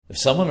If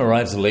someone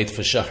arrives late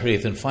for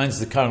Shachrit and finds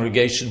the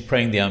congregation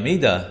praying the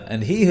Amidah,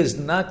 and he has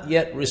not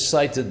yet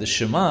recited the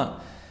Shema,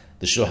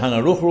 the Shulchan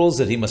Aruch rules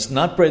that he must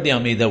not pray the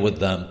Amidah with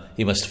them.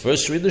 He must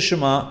first read the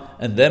Shema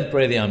and then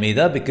pray the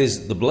Amidah,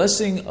 because the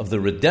blessing of the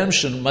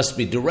redemption must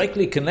be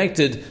directly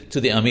connected to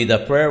the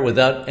Amidah prayer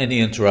without any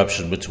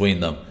interruption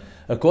between them.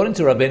 According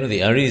to Rabbeinu the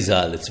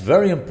Arizal, it's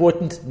very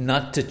important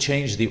not to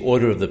change the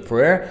order of the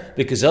prayer,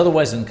 because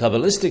otherwise, in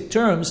Kabbalistic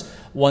terms,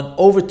 one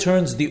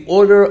overturns the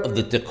order of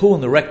the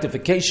tikkun, the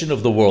rectification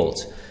of the world.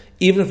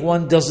 Even if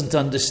one doesn't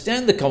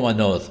understand the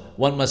kavanot,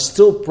 one must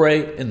still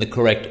pray in the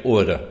correct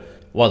order.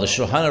 While the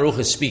Shulchan Aruch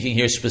is speaking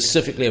here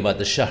specifically about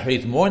the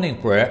Shachrit morning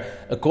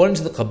prayer, according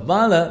to the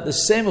Kabbalah, the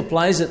same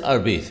applies at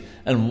Arbit.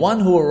 And one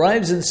who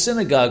arrives in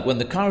synagogue when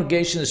the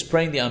congregation is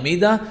praying the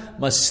Amidah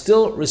must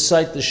still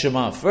recite the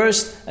Shema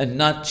first and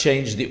not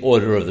change the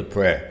order of the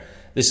prayer.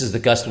 This is the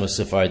custom of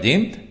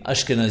Sephardim.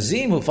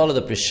 Ashkenazim, who follow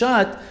the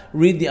Peshat,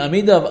 read the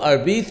Amidah of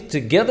Arbit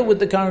together with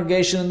the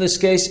congregation in this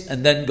case,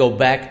 and then go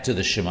back to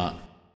the Shema.